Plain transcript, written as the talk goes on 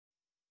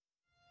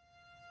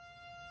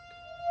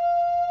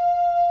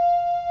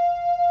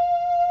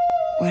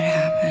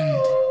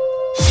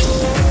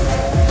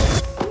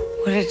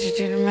did you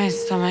do to my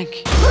stomach?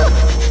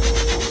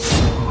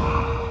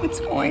 What's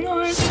going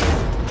on?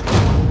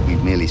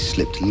 We've merely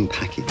slipped a little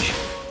package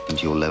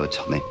into your lower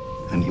tummy.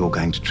 And you're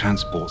going to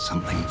transport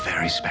something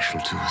very special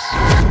to us.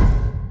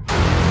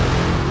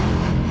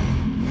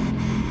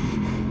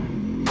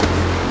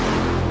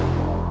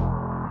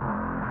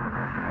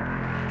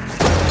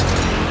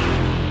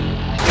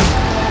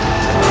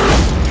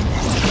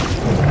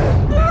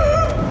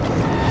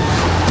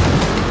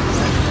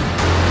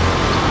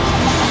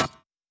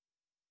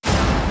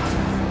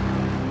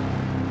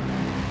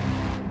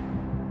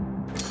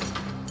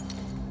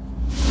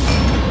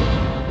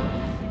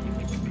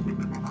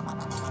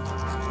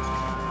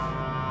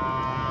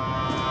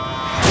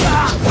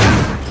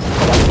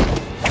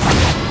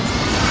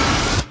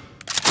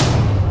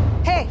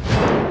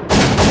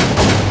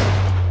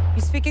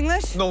 Speak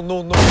English? No.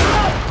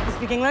 You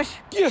speak English?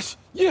 Yes.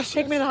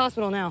 Take me to the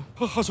hospital now.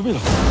 Hospital.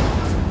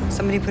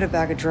 Somebody put a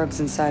bag of drugs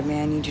inside me.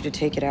 I need you to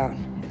take it out.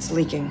 It's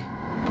leaking.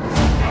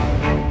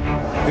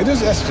 It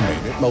is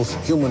estimated most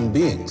human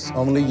beings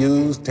only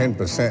use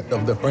 10%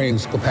 of their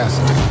brain's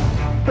capacity.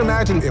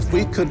 Imagine if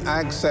we could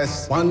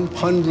access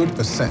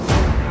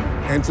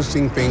 100%.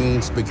 Interesting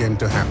things begin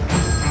to happen.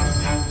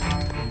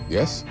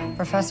 Yes?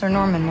 Professor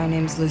Norman, my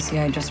name's Lucy.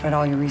 I just read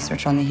all your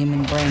research on the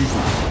human brain.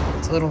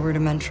 It's a little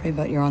rudimentary,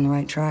 but you're on the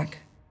right track.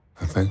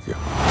 Thank you.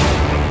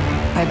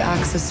 I have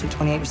access to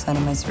 28%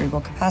 of my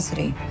cerebral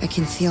capacity. I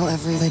can feel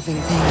every living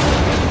thing.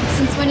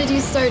 Since when did you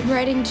start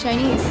writing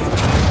Chinese?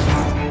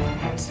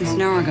 Since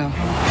an hour ago.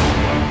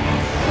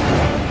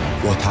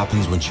 What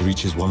happens when she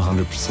reaches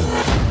 100%?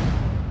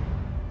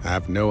 I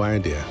have no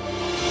idea.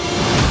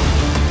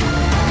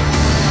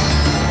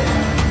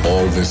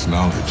 All this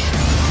knowledge,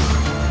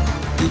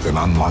 you can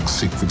unlock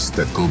secrets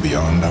that go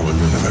beyond our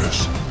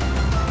universe.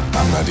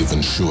 I'm not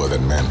even sure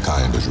that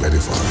mankind is ready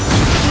for it.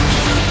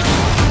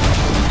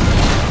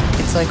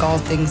 It's like all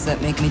things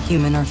that make me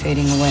human are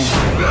fading away.